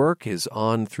of her work is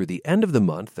on through the end of the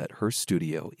month at her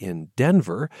studio in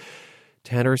Denver.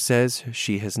 Tanner says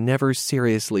she has never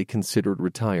seriously considered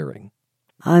retiring.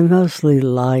 I mostly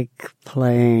like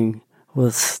playing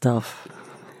with stuff,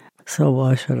 so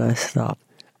why should I stop?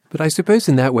 But I suppose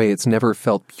in that way it's never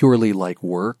felt purely like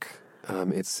work.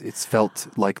 It's felt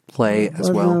like play as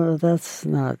well. No, that's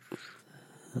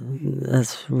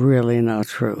really not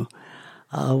true.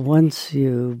 Once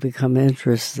you become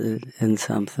interested in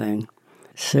something,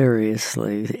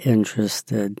 seriously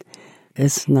interested,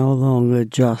 it's no longer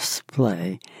just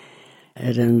play.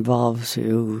 It involves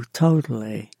you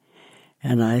totally.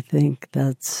 And I think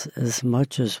that's as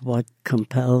much as what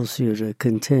compels you to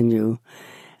continue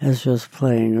as just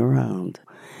playing around.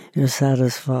 You're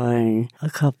satisfying a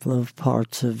couple of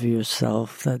parts of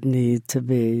yourself that need to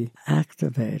be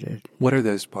activated. What are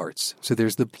those parts? So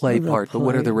there's the play part, but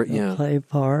what are the play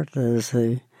part? There's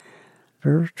the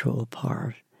spiritual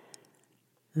part.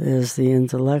 There's the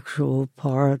intellectual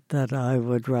part that I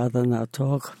would rather not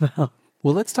talk about.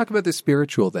 Well, let's talk about the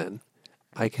spiritual then.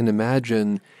 I can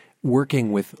imagine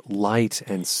working with light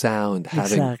and sound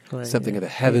having something of a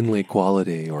heavenly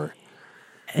quality or...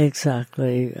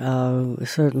 Exactly.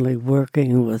 Certainly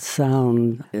working with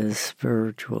sound is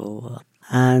spiritual,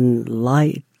 and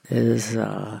light is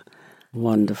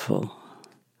wonderful.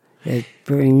 It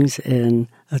brings in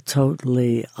a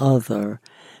totally other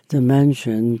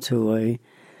dimension to a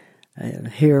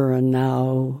here and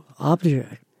now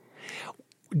object.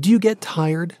 Do you get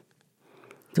tired?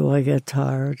 Do I get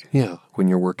tired? Yeah, when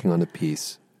you're working on a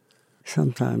piece.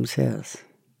 Sometimes, yes.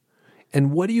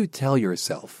 And what do you tell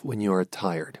yourself when you are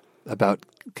tired about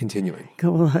continuing?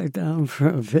 Go lie down for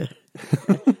a bit.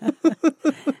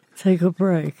 Take a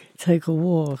break. Take a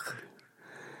walk.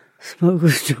 Smoke a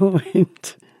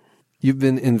joint. You've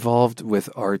been involved with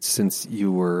art since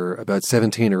you were about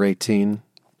 17 or 18?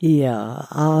 Yeah.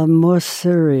 More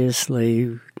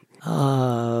seriously,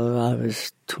 I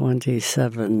was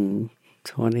 27,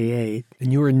 28.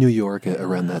 And you were in New York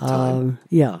around that time?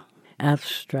 Yeah.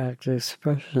 Abstract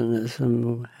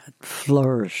expressionism had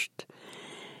flourished.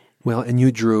 Well, and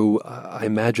you drew, I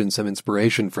imagine, some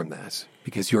inspiration from that,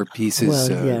 because your pieces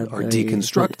are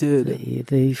deconstructed.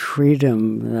 The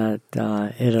freedom that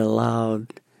it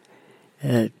allowed,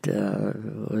 it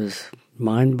was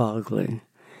mind-boggling.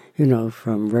 You know,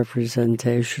 from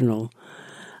representational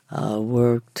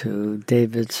work to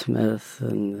David Smith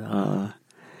and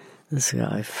this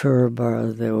guy,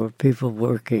 Ferber. There were people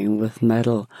working with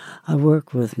metal. I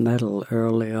worked with metal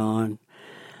early on.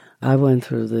 I went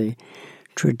through the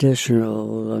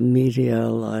traditional media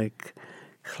like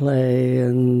clay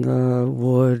and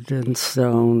wood and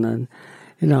stone. And,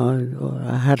 you know,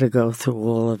 I had to go through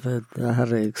all of it. I had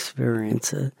to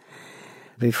experience it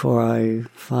before I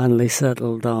finally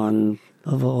settled on,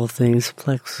 of all things,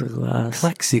 plexiglass.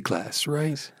 Plexiglass,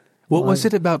 right. What was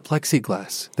it about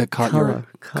plexiglass that caught your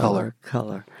color?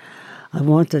 Color. I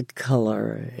wanted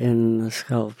color in the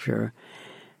sculpture.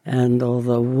 And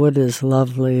although wood is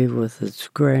lovely with its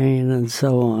grain and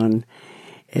so on,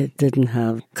 it didn't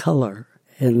have color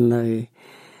in the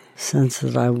sense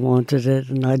that I wanted it,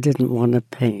 and I didn't want to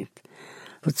paint.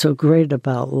 What's so great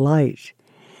about light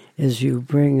is you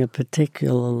bring a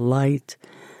particular light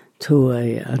to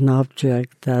an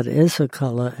object that is a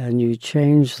color, and you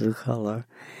change the color,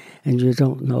 and you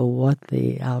don't know what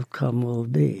the outcome will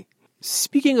be.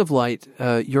 Speaking of light,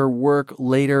 your work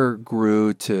later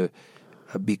grew to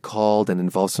be called and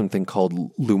involve something called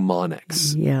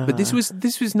Lumonics. Yeah. But this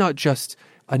was not just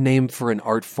a name for an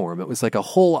art form. It was like a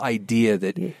whole idea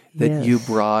that yes. you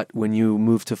brought when you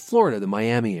moved to Florida, the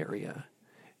Miami area.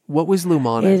 What was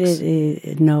Lumonics?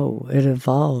 It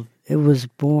evolved. It was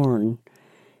born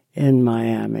in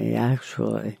Miami,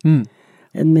 actually.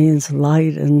 It means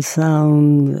light and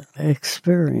sound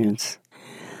experience.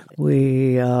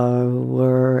 We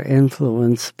were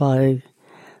influenced by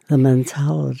the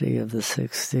mentality of the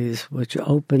 60s, which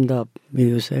opened up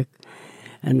music,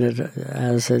 and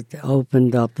as it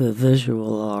opened up the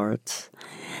visual arts,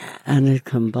 and it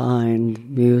combined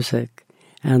music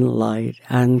and light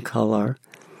and color,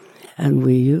 and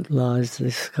we utilized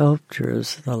the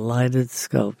sculptures, the lighted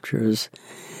sculptures,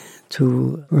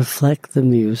 to reflect the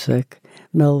music.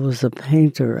 Mel was a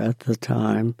painter at the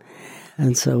time,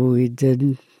 And so we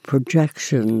did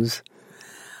projections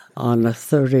on a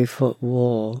 30-foot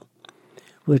wall,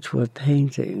 which were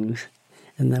paintings,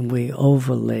 and then we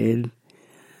overlaid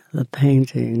the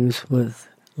paintings with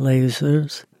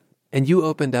lasers. And you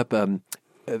opened up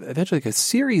eventually like a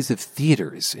series of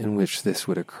theaters in which this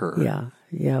would occur.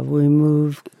 Yeah, we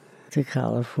moved to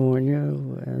California,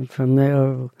 and from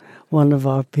there, one of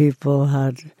our people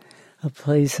had a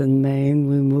place in Maine.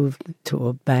 We moved to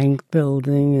a bank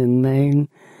building in Maine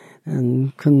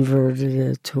and converted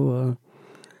it to a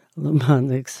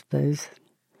Lemonic space.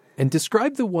 And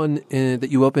describe the one that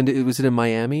you opened. Was it in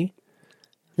Miami?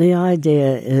 The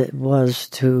idea was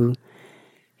to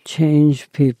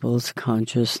change people's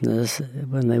consciousness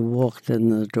when they walked in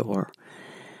the door.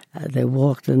 They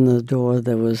walked in the door,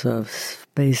 there was a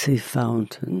spacey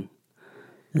fountain.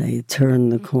 They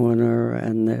turned the corner,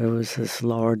 and there was this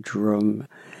large room,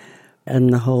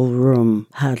 and the whole room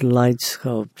had light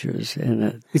sculptures in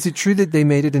it. Is it true that they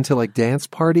made it into like dance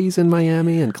parties in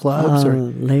Miami and clubs?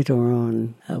 Later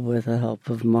on, with the help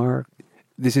of Mark.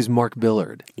 This is Mark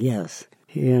Billard. Yes.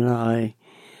 He and I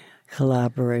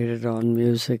collaborated on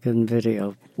music and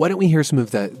video. Why don't we hear some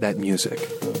of that music?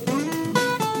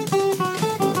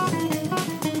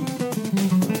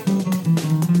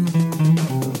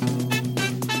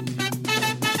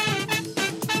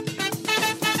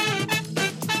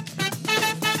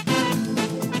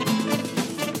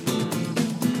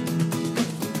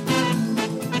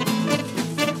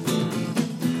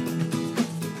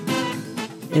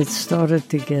 It started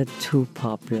to get too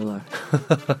popular.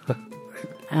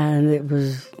 And it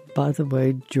was, by the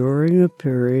way, during a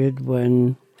period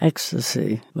when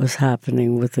ecstasy was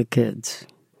happening with the kids.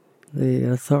 The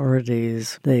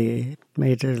authorities, they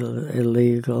made it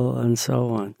illegal and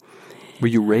so on. Were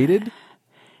you raided?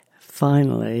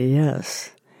 Finally,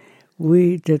 yes.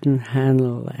 We didn't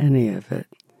handle any of it.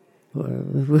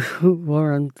 We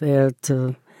weren't there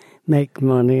to make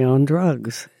money on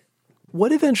drugs.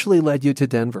 What eventually led you to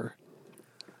Denver?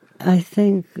 I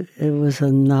think it was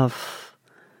enough,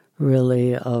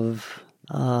 really, of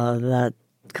that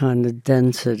kind of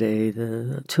density,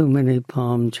 too many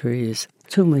palm trees,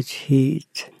 too much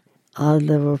heat.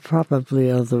 There were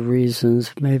probably other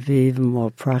reasons, maybe even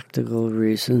more practical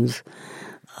reasons.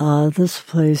 This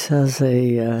place has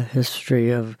a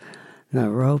history of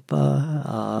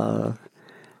Naropa,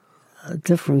 a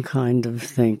different kind of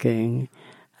thinking,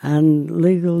 and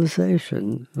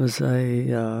legalization was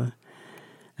an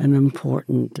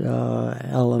important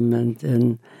element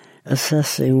in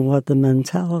assessing what the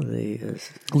mentality is.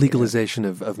 Legalization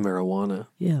of marijuana.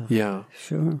 Yeah,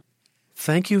 sure.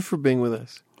 Thank you for being with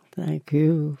us. Thank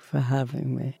you for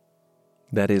having me.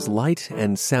 That is light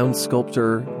and sound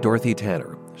sculptor Dorothy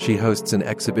Tanner. She hosts an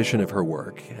exhibition of her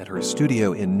work at her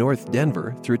studio in North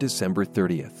Denver through December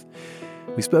 30th.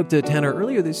 We spoke to Tanner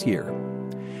earlier this year.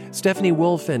 Stephanie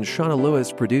Wolf and Shauna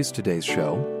Lewis produced today's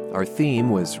show. Our theme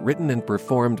was written and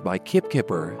performed by Kip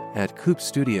Kipper at Coop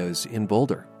Studios in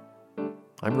Boulder.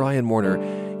 I'm Ryan Warner.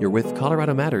 You're with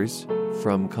Colorado Matters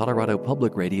from Colorado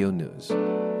Public Radio News.